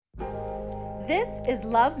This is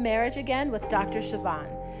Love Marriage Again with Dr.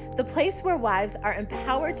 Siobhan, the place where wives are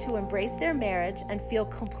empowered to embrace their marriage and feel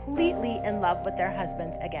completely in love with their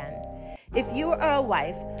husbands again. If you are a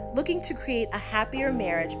wife looking to create a happier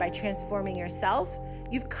marriage by transforming yourself,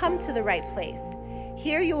 you've come to the right place.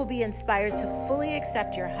 Here you will be inspired to fully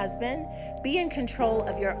accept your husband, be in control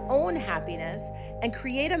of your own happiness, and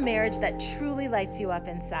create a marriage that truly lights you up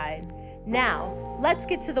inside. Now, let's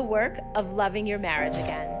get to the work of loving your marriage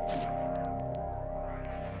again.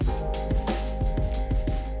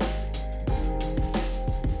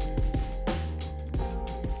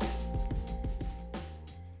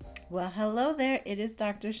 Well, hello there. It is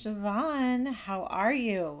Dr. Siobhan. How are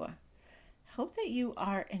you? Hope that you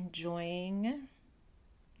are enjoying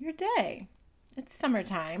your day. It's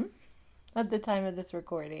summertime at the time of this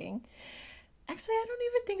recording. Actually, I don't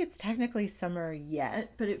even think it's technically summer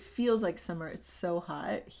yet, but it feels like summer. It's so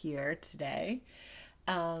hot here today.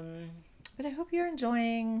 But I hope you're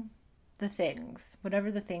enjoying the things, whatever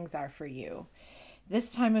the things are for you.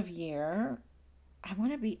 This time of year, I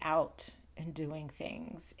want to be out and doing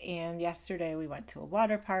things. And yesterday we went to a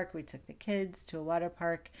water park. We took the kids to a water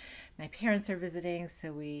park. My parents are visiting,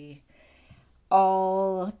 so we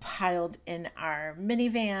all piled in our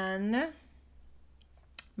minivan.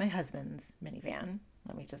 My husband's minivan.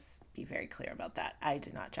 Let me just be very clear about that. I do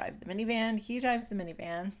not drive the minivan. He drives the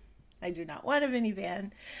minivan. I do not want a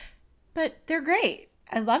minivan, but they're great.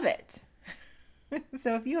 I love it.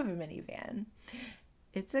 So if you have a minivan,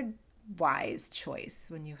 it's a wise choice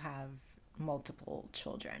when you have multiple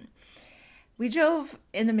children. We drove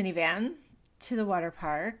in the minivan to the water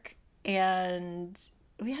park and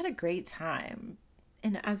we had a great time.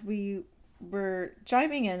 And as we were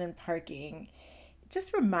driving in and parking, it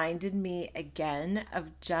just reminded me again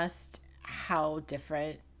of just how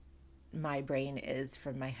different my brain is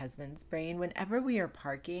from my husband's brain. Whenever we are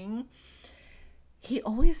parking, he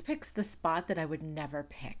always picks the spot that I would never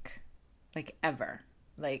pick, like ever.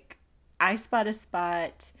 Like I spot a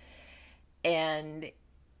spot and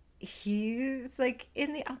he's like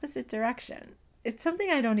in the opposite direction. It's something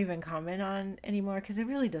I don't even comment on anymore because it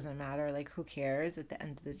really doesn't matter. Like, who cares at the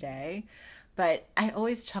end of the day? But I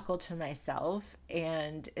always chuckle to myself,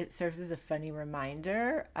 and it serves as a funny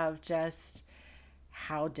reminder of just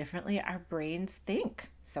how differently our brains think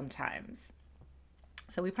sometimes.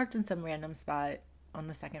 So we parked in some random spot on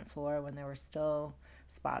the second floor when there were still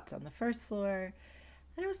spots on the first floor,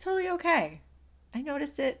 and it was totally okay. I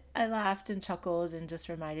noticed it, I laughed and chuckled and just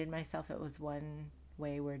reminded myself it was one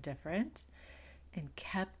way we're different and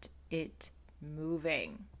kept it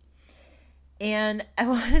moving. And I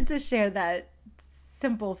wanted to share that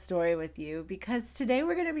simple story with you because today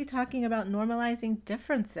we're going to be talking about normalizing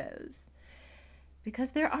differences,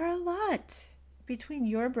 because there are a lot between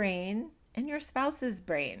your brain and your spouse's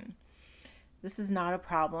brain. This is not a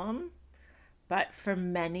problem. But for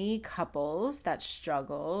many couples that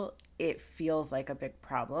struggle, it feels like a big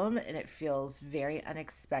problem and it feels very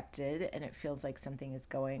unexpected and it feels like something is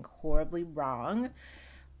going horribly wrong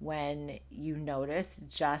when you notice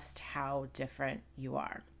just how different you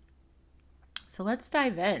are. So let's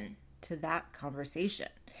dive in to that conversation.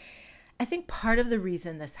 I think part of the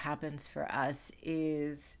reason this happens for us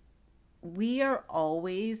is we are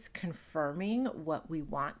always confirming what we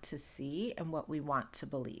want to see and what we want to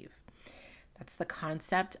believe. That's the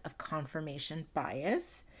concept of confirmation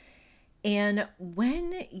bias. And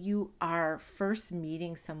when you are first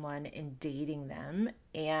meeting someone and dating them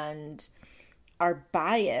and are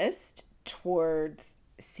biased towards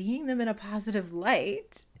seeing them in a positive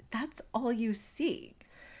light, that's all you see.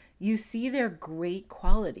 You see their great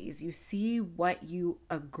qualities. You see what you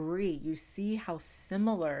agree. You see how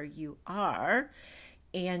similar you are,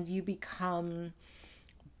 and you become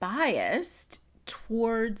biased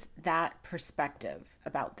towards that perspective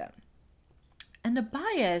about them. And a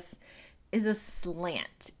bias is a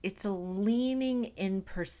slant. It's a leaning in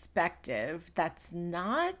perspective that's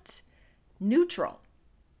not neutral,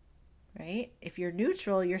 right? If you're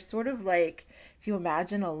neutral, you're sort of like, if you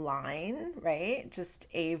imagine a line, right? Just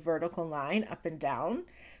a vertical line up and down.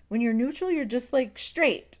 When you're neutral, you're just like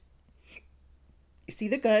straight. You see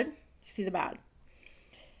the good, you see the bad.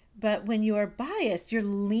 But when you are biased, you're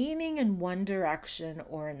leaning in one direction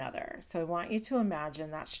or another. So I want you to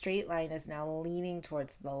imagine that straight line is now leaning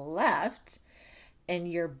towards the left,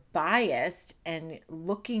 and you're biased and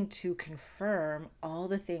looking to confirm all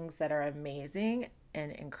the things that are amazing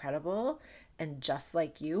and incredible and just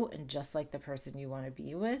like you and just like the person you want to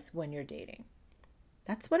be with when you're dating.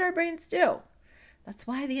 That's what our brains do. That's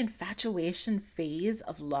why the infatuation phase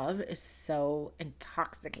of love is so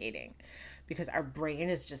intoxicating. because our brain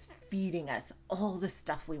is just feeding us all the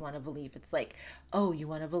stuff we want to believe. It's like, oh, you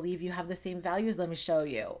want to believe you have the same values? Let me show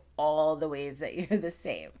you all the ways that you're the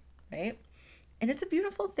same, right? And it's a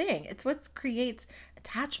beautiful thing. It's what creates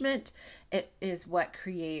attachment. It is what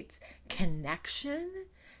creates connection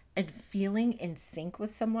and feeling in sync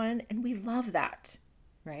with someone. And we love that,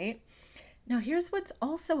 right? Now, here's what's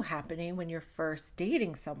also happening when you're first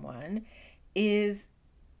dating someone is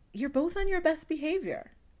you're both on your best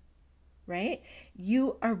behavior, right?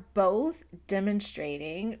 You are both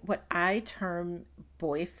demonstrating what I term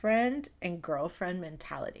boyfriend and girlfriend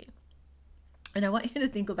mentality. And I want you to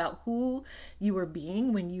think about who you were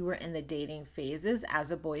being when you were in the dating phases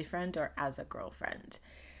as a boyfriend or as a girlfriend.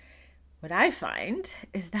 What I find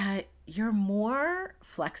is that you're more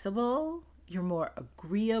flexible, you're more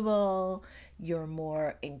agreeable, you're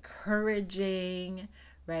more encouraging,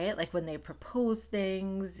 right? Like when they propose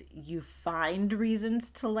things, you find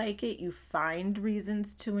reasons to like it. You find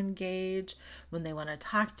reasons to engage. When they want to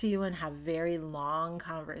talk to you and have very long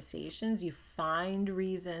conversations, you find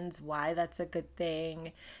reasons why that's a good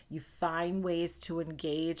thing. You find ways to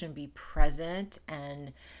engage and be present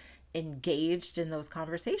and engaged in those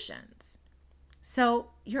conversations.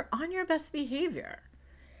 So you're on your best behavior.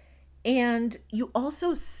 And you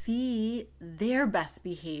also see their best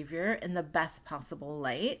behavior in the best possible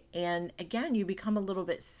light. And again, you become a little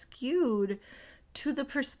bit skewed to the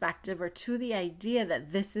perspective or to the idea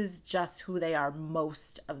that this is just who they are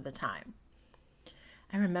most of the time.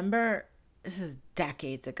 I remember, this is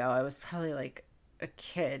decades ago, I was probably like a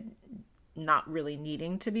kid, not really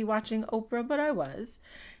needing to be watching Oprah, but I was.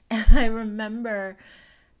 And I remember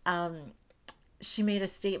she made a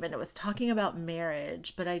statement. It was talking about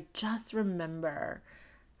marriage, but I just remember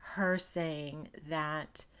her saying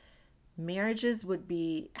that marriages would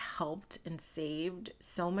be helped and saved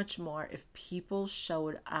so much more if people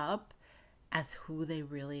showed up as who they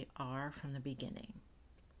really are from the beginning.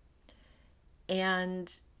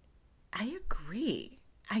 And I agree.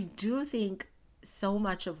 I do think so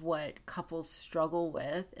much of what couples struggle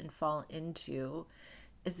with and fall into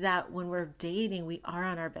is that when we're dating, we are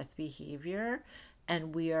on our best behavior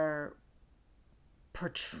and we are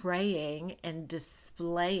portraying and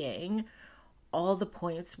displaying all the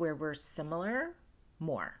points where we're similar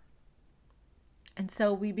more. And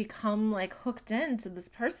so we become like hooked into this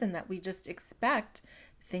person that we just expect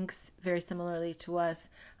thinks very similarly to us,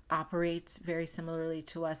 operates very similarly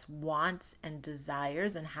to us, wants and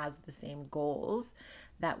desires and has the same goals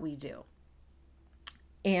that we do.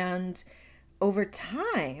 And over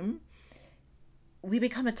time, we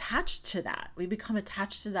become attached to that. We become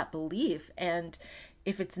attached to that belief. And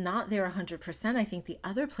if it's not there 100%, I think the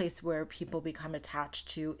other place where people become attached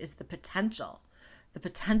to is the potential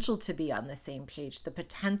to be on the same page, the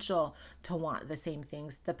potential to want the same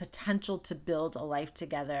things, the potential to build a life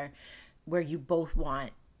together where you both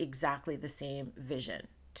want exactly the same vision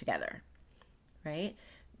together, right?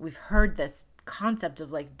 We've heard this concept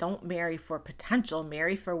of like, don't marry for potential,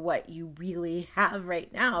 marry for what you really have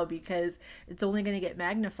right now, because it's only going to get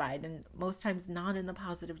magnified and most times not in the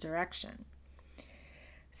positive direction.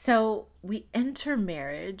 So we enter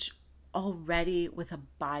marriage already with a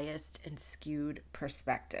biased and skewed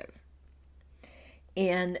perspective.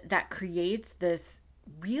 And that creates this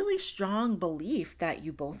really strong belief that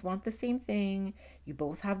you both want the same thing, you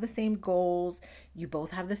both have the same goals, you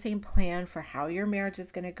both have the same plan for how your marriage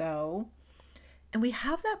is going to go. And we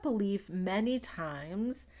have that belief many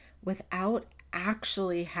times without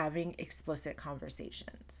actually having explicit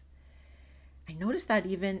conversations. I noticed that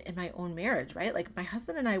even in my own marriage, right? Like my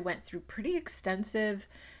husband and I went through pretty extensive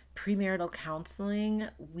premarital counseling.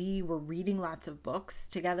 We were reading lots of books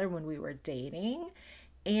together when we were dating.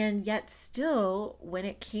 And yet still, when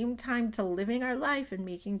it came time to living our life and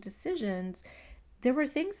making decisions, there were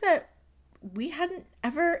things that we hadn't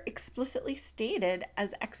ever explicitly stated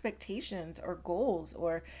as expectations or goals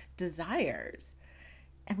or desires.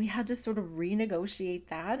 And we had to sort of renegotiate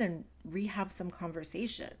that and re-have some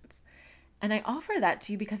conversations. And I offer that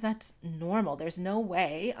to you because that's normal. There's no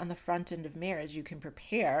way on the front end of marriage you can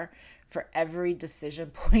prepare for every decision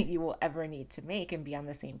point you will ever need to make and be on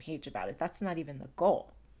the same page about it. That's not even the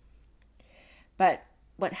goal. But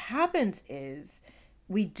what happens is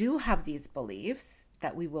we do have these beliefs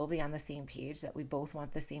that we will be on the same page, that we both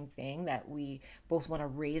want the same thing, that we both want to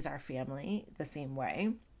raise our family the same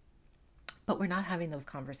way, but we're not having those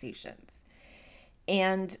conversations.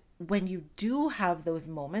 And when you do have those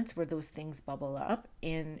moments where those things bubble up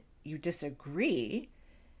and you disagree,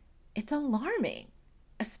 it's alarming,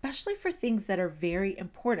 especially for things that are very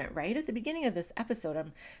important, right? At the beginning of this episode,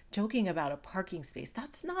 I'm joking about a parking space.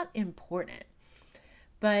 That's not important.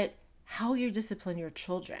 But how you discipline your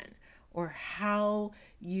children or how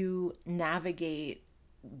you navigate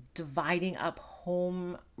dividing up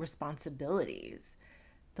home responsibilities.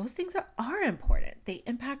 Those things are important. They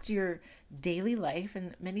impact your daily life,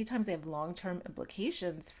 and many times they have long-term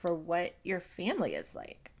implications for what your family is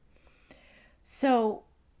like. So,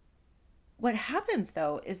 what happens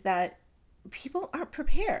though is that people aren't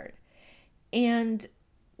prepared. And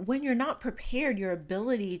when you're not prepared, your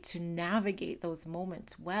ability to navigate those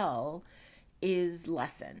moments well is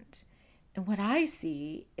lessened. And what I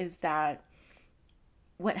see is that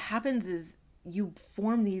what happens is you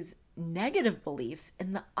form these negative beliefs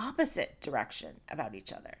in the opposite direction about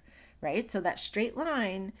each other, right? So that straight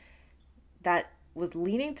line that was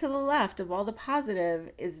leaning to the left of all the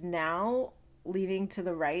positive is now leaning to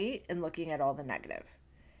the right and looking at all the negative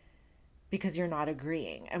because you're not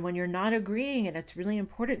agreeing. And when you're not agreeing and it's really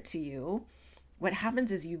important to you, what happens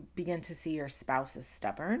is you begin to see your spouse as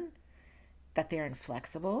stubborn, that they're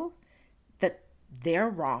inflexible, that they're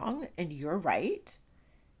wrong and you're right.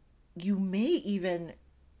 You may even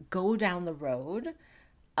go down the road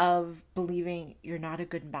of believing you're not a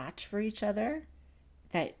good match for each other,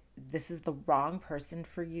 that this is the wrong person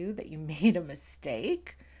for you, that you made a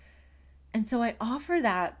mistake. And so I offer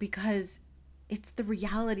that because it's the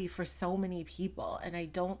reality for so many people. And I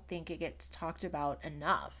don't think it gets talked about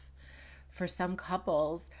enough. For some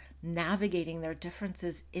couples, navigating their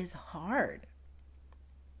differences is hard.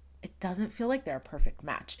 It doesn't feel like they're a perfect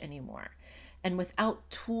match anymore. And without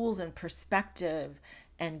tools and perspective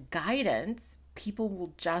and guidance, people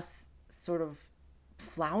will just sort of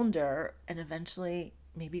flounder and eventually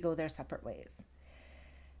maybe go their separate ways.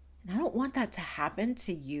 And I don't want that to happen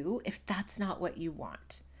to you if that's not what you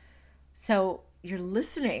want. So you're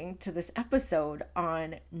listening to this episode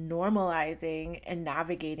on normalizing and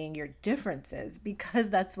navigating your differences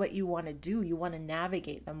because that's what you want to do. You want to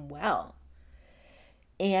navigate them well.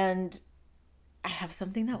 And I have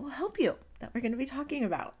something that will help you that we're going to be talking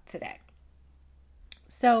about today.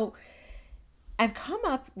 So I've come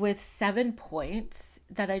up with 7 points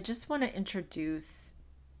that I just want to introduce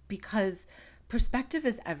because perspective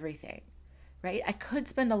is everything, right? I could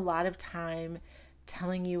spend a lot of time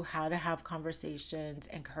telling you how to have conversations,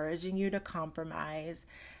 encouraging you to compromise,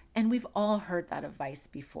 and we've all heard that advice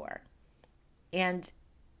before. And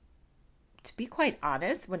to be quite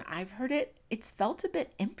honest, when I've heard it, it's felt a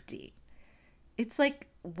bit empty. It's like,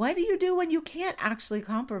 what do you do when you can't actually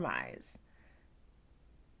compromise?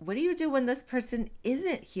 What do you do when this person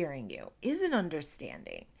isn't hearing you, isn't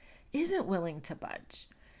understanding, isn't willing to budge?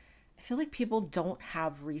 I feel like people don't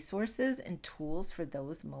have resources and tools for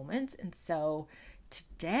those moments. And so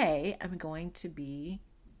today I'm going to be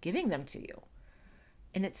giving them to you.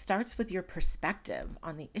 And it starts with your perspective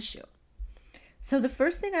on the issue. So the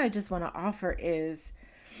first thing I just want to offer is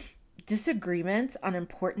disagreements on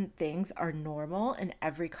important things are normal and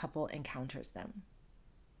every couple encounters them,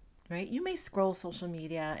 right? You may scroll social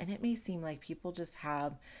media and it may seem like people just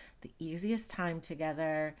have the easiest time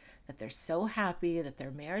together, that they're so happy, that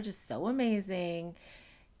their marriage is so amazing.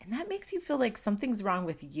 And that makes you feel like something's wrong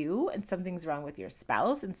with you and something's wrong with your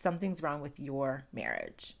spouse and something's wrong with your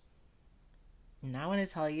marriage. And I want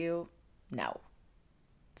to tell you, no,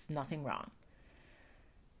 it's nothing wrong.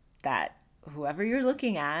 That whoever you're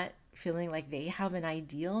looking at, feeling like they have an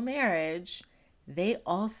ideal marriage, they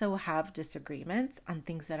also have disagreements on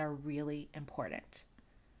things that are really important.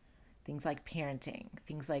 Things like parenting,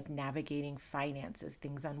 things like navigating finances,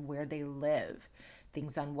 things on where they live,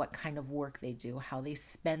 things on what kind of work they do, how they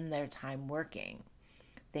spend their time working,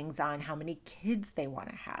 things on how many kids they want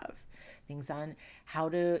to have, things on how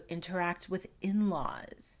to interact with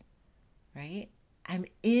in-laws, right? I'm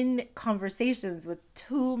in conversations with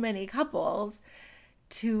too many couples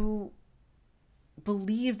to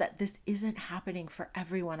believe that this isn't happening for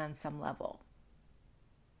everyone on some level.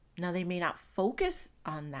 Now, they may not focus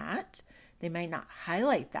on that. They might not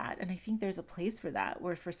highlight that. And I think there's a place for that,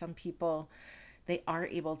 where for some people, they are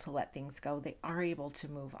able to let things go. They are able to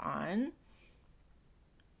move on.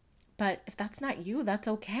 But if that's not you, that's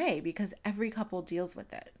okay, because every couple deals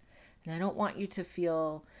with it. And I don't want you to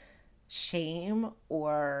feel shame,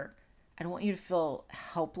 or I don't want you to feel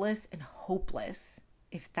helpless and hopeless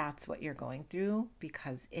if that's what you're going through,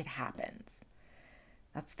 because it happens.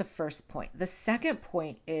 That's the first point. The second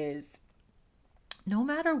point is, no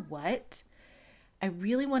matter what, I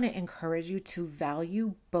really want to encourage you to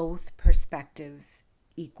value both perspectives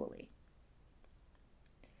equally.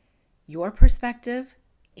 Your perspective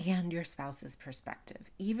and your spouse's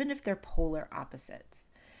perspective, even if they're polar opposites.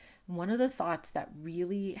 One of the thoughts that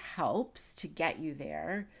really helps to get you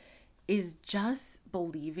there is just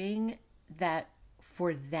believing that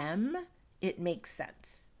for them, it makes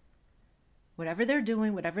sense. Whatever they're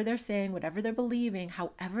doing, whatever they're saying, whatever they're believing,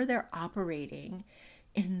 however they're operating,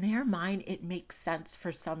 in their mind, it makes sense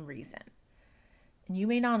for some reason. And you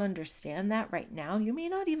may not understand that right now. You may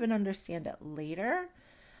not even understand it later,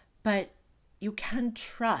 but you can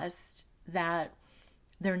trust that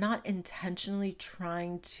they're not intentionally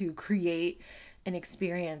trying to create an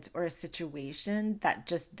experience or a situation that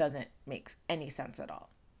just doesn't make any sense at all.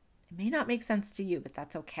 It may not make sense to you, but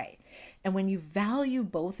that's okay. And when you value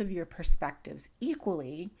both of your perspectives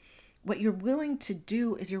equally, what you're willing to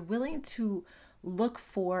do is you're willing to look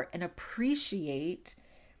for and appreciate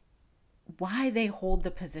why they hold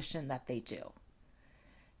the position that they do.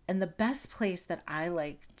 And the best place that I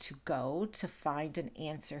like to go to find an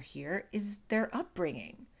answer here is their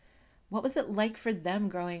upbringing. What was it like for them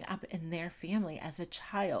growing up in their family as a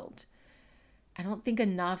child? I don't think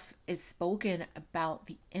enough is spoken about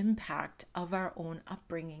the impact of our own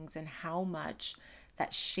upbringings and how much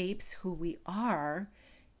that shapes who we are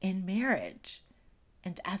in marriage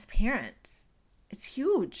and as parents. It's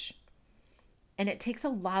huge. And it takes a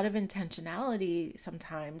lot of intentionality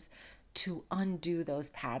sometimes to undo those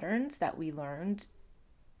patterns that we learned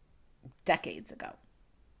decades ago,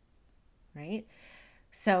 right?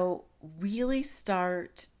 So really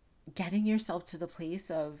start getting yourself to the place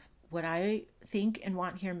of what I think and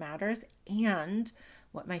want here matters, and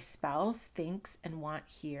what my spouse thinks and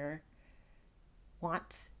wants here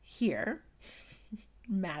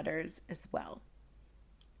matters as well.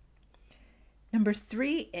 Number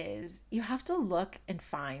 3 is you have to look and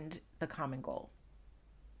find the common goal.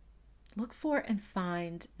 Look for and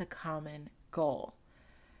find the common goal.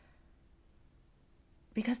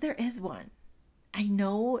 Because there is one. I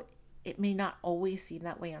know it may not always seem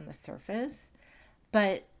that way on the surface,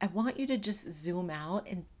 but I want you to just zoom out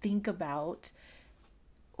and think about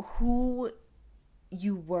who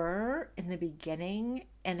you were in the beginning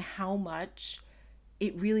and how much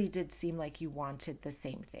it really did seem like you wanted the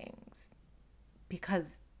same things.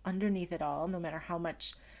 Because underneath it all, no matter how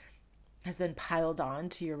much has been piled on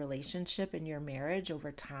to your relationship and your marriage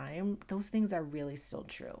over time, those things are really still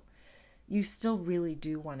true. You still really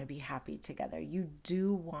do want to be happy together. You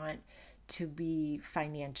do want to be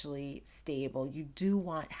financially stable. You do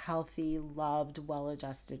want healthy, loved,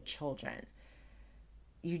 well-adjusted children.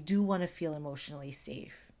 You do want to feel emotionally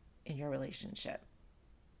safe in your relationship.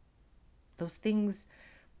 Those things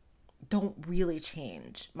don't really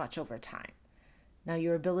change much over time. Now,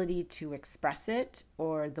 your ability to express it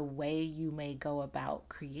or the way you may go about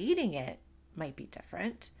creating it might be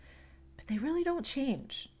different, but they really don't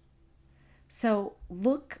change. So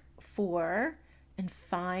look for and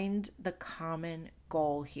find the common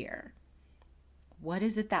goal here. What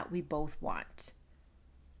is it that we both want?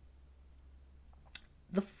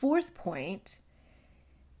 The 4th point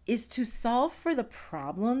is to solve for the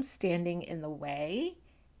problem standing in the way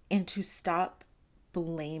and to stop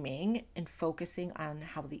blaming and focusing on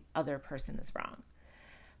how the other person is wrong.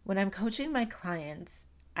 When I'm coaching my clients,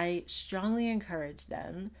 I strongly encourage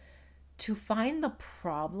them to find the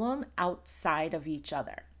problem outside of each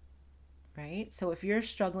other, right? So if you're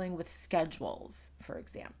struggling with schedules, for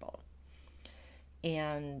example,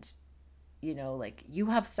 and like you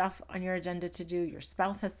have stuff on your agenda to do, your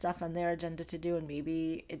spouse has stuff on their agenda to do, and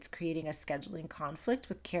maybe it's creating a scheduling conflict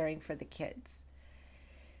with caring for the kids.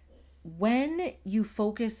 When you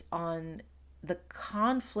focus on the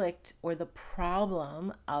conflict or the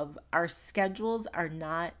problem of our schedules are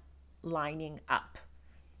not lining up,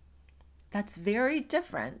 that's very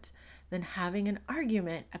different than having an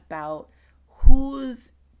argument about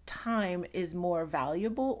whose time is more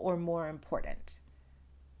valuable or more important.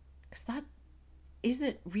 Because that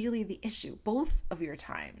isn't really the issue. Both of your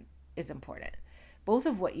time is important. Both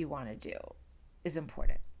of what you want to do is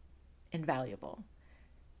important and valuable.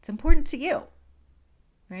 It's important to you,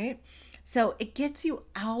 right? So it gets you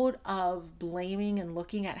out of blaming and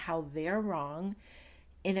looking at how they're wrong,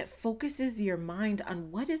 and it focuses your mind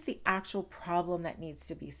on what is the actual problem that needs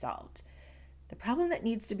to be solved. The problem that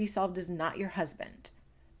needs to be solved is not your husband.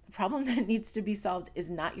 The problem that needs to be solved is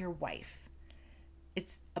not your wife.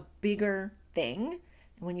 It's a bigger thing.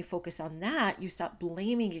 And when you focus on that, you stop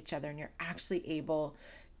blaming each other and you're actually able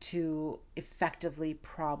to effectively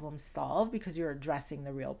problem solve because you're addressing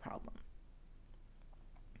the real problem.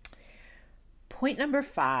 Point number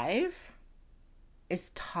 5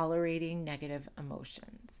 is tolerating negative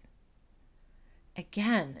emotions.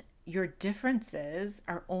 Again, your differences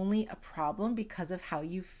are only a problem because of how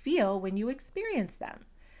you feel when you experience them.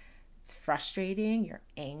 It's frustrating, you're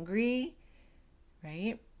angry,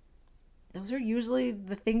 right? Those are usually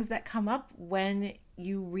the things that come up when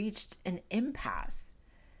you reached an impasse.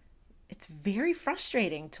 It's very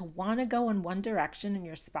frustrating to want to go in one direction and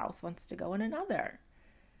your spouse wants to go in another.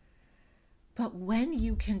 But when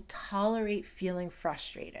you can tolerate feeling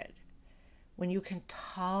frustrated, when you can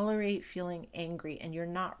tolerate feeling angry and you're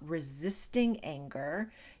not resisting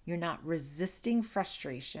anger, you're not resisting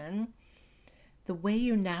frustration, the way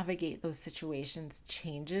you navigate those situations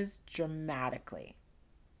changes dramatically.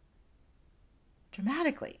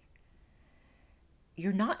 Dramatically.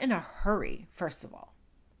 You're not in a hurry, first of all,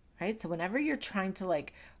 right? So whenever you're trying to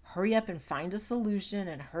hurry up and find a solution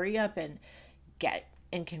and hurry up and get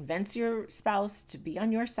and convince your spouse to be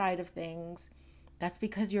on your side of things, that's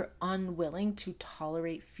because you're unwilling to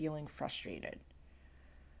tolerate feeling frustrated.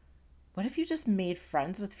 What if you just made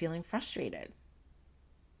friends with feeling frustrated?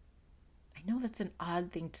 I know that's an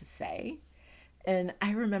odd thing to say. And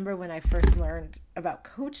I remember when I first learned about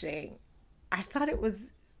coaching, I thought it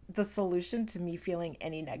was the solution to me feeling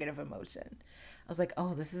any negative emotion. I was like,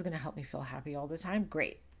 oh, this is going to help me feel happy all the time.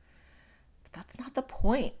 Great. But that's not the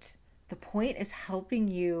point. The point is helping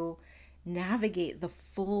you navigate the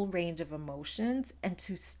full range of emotions and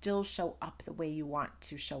to still show up the way you want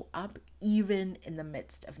to show up, even in the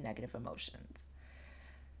midst of negative emotions.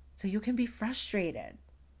 So you can be frustrated.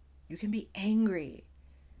 You can be angry.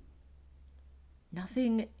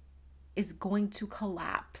 Nothing is going to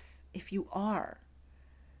collapse if you are,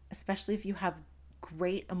 especially if you have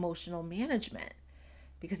great emotional management,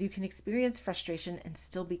 because you can experience frustration and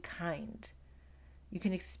still be kind. You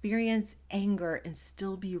can experience anger and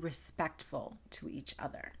still be respectful to each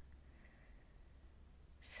other.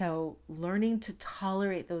 So learning to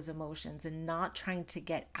tolerate those emotions and not trying to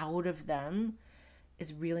get out of them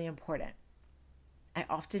is really important. I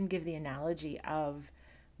often give the analogy of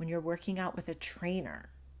when you're working out with a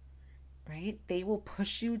trainer, right? They will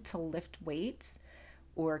push you to lift weights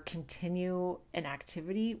or continue an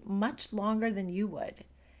activity much longer than you would.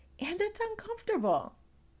 And it's uncomfortable.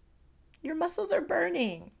 Your muscles are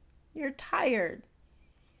burning. You're tired.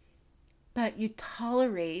 But you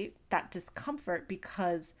tolerate that discomfort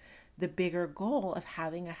because the bigger goal of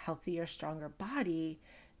having a healthier, stronger body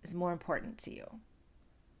is more important to you.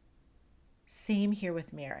 Same here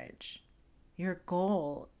with marriage. Your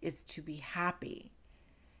goal is to be happy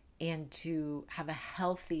and to have a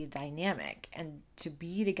healthy dynamic and to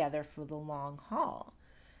be together for the long haul.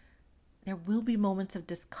 There will be moments of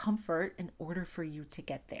discomfort in order for you to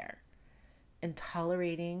get there. And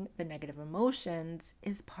tolerating the negative emotions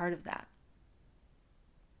is part of that.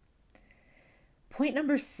 Point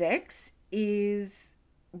number 6 is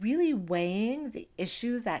really weighing the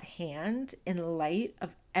issues at hand in light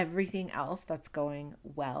of everything else that's going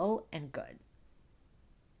well and good.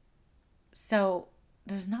 So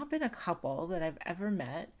there's not been a couple that I've ever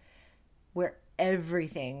met where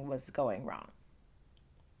everything was going wrong.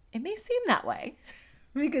 It may seem that way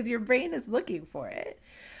because your brain is looking for it.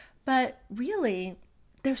 But really,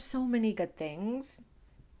 there's so many good things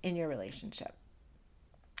in your relationship.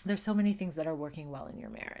 There's so many things that are working well in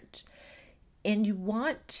your marriage. And you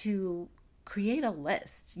want to create a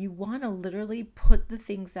list. You want to literally put the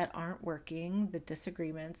things that aren't working, the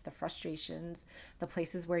disagreements, the frustrations, the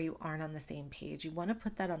places where you aren't on the same page. You want to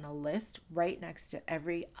put that on a list right next to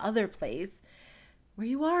every other place where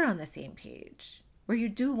you are on the same page, where you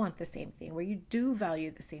do want the same thing, where you do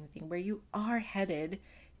value the same thing, where you are headed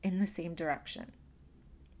in the same direction.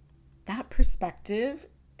 That perspective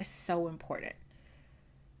is so important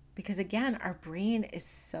because, again, our brain is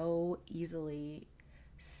so easily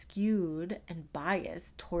skewed and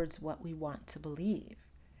biased towards what we want to believe.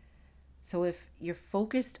 So if you're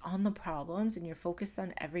focused on the problems and you're focused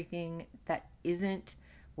on everything that isn't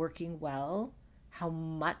working well, how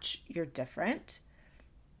much you're different,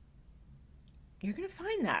 you're going to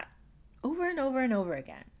find that over and over and over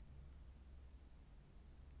again.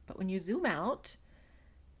 But when you zoom out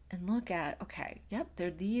and look at, okay, yep, there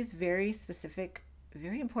are these very specific,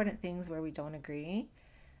 very important things where we don't agree.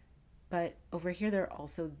 But over here, there are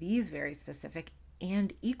also these very specific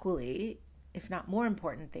and equally, if not more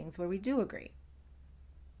important things where we do agree.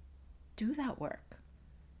 Do that work.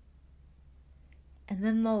 And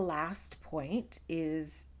then the last point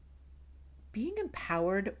is being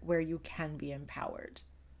empowered where you can be empowered.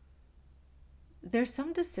 There's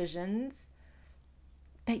some decisions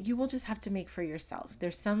that you will just have to make for yourself.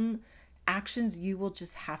 There's some actions you will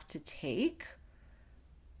just have to take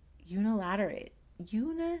unilaterally. I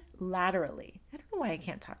don't know why I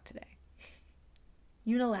can't talk today.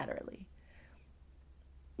 Unilaterally.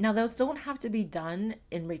 Now, those don't have to be done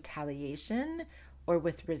in retaliation or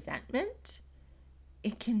with resentment.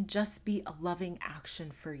 It can just be a loving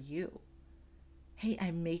action for you. Hey,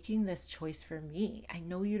 I'm making this choice for me. I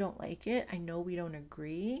know you don't like it. I know we don't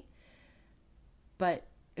agree, but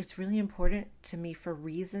it's really important to me for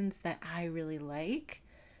reasons that I really like.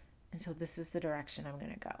 And so this is the direction I'm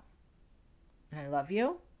going to go. And I love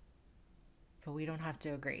you, but we don't have to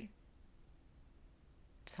agree.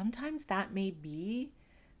 Sometimes that may be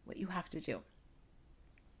what you have to do.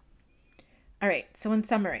 All right, so in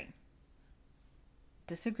summary,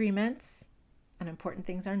 disagreements on important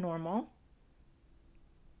things are normal.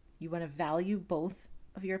 You want to value both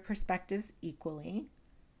of your perspectives equally.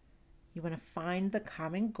 You want to find the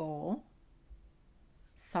common goal,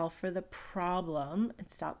 solve for the problem, and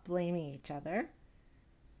stop blaming each other.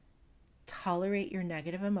 Tolerate your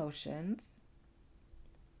negative emotions.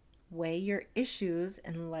 Weigh your issues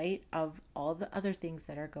in light of all the other things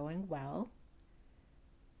that are going well.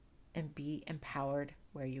 And be empowered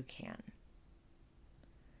where you can.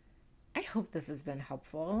 I hope this has been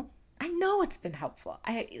helpful. I know it's been helpful.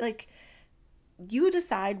 You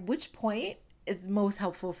decide which point is most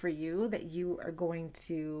helpful for you that you are going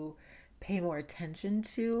to pay more attention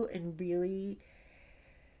to and really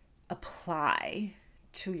apply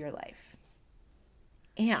to your life.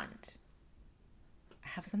 And I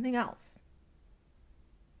have something else.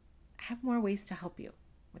 I have more ways to help you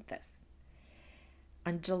with this.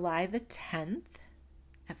 On July the 10th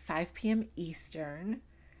at 5 p.m. Eastern,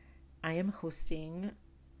 I am hosting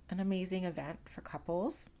an amazing event for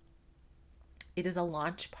couples. It is a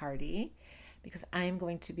launch party because I am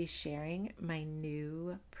going to be sharing my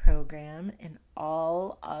new program in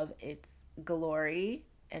all of its glory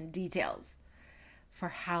and details for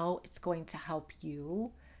how it's going to help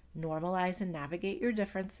you normalize and navigate your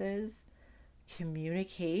differences,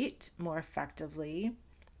 communicate more effectively,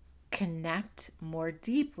 connect more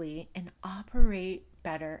deeply, and operate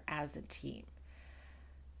better as a team.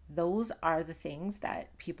 Those are the things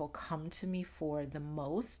that people come to me for the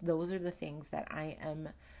most. Those are the things that I am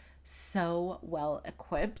so well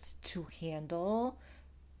equipped to handle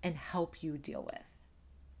and help you deal with.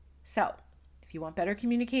 So, if you want better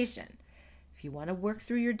communication, if you want to work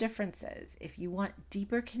through your differences, if you want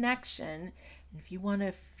deeper connection, and if you want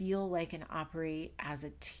to feel like and operate as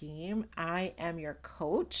a team, I am your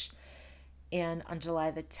coach. And on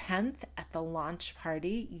July the 10th at the launch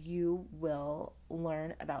party, you will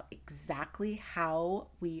learn about exactly how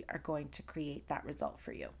we are going to create that result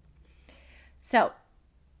for you. So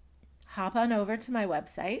hop on over to my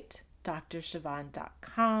website,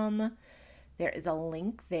 drsiobhan.com. There is a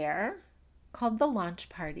link there called the launch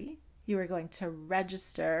party. You are going to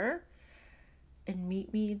register and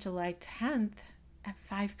meet me July 10th at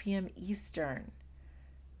 5 p.m. Eastern.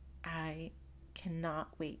 I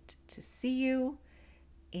cannot wait to see you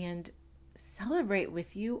and celebrate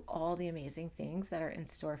with you all the amazing things that are in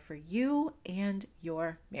store for you and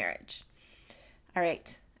your marriage. All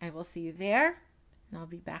right, I will see you there, and I'll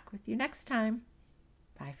be back with you next time.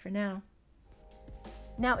 Bye for now.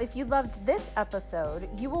 Now, if you loved this episode,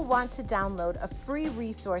 you will want to download a free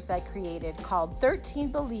resource I created called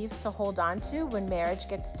 13 Beliefs to Hold On to When Marriage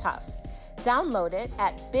Gets Tough. Download it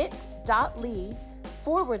at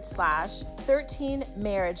bit.ly/13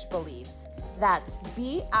 marriage beliefs. That's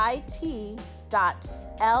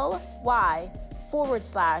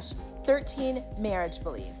bit.ly/13 marriage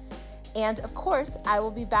beliefs. And of course, I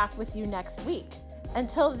will be back with you next week.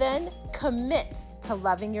 Until then, commit to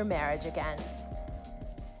loving your marriage again.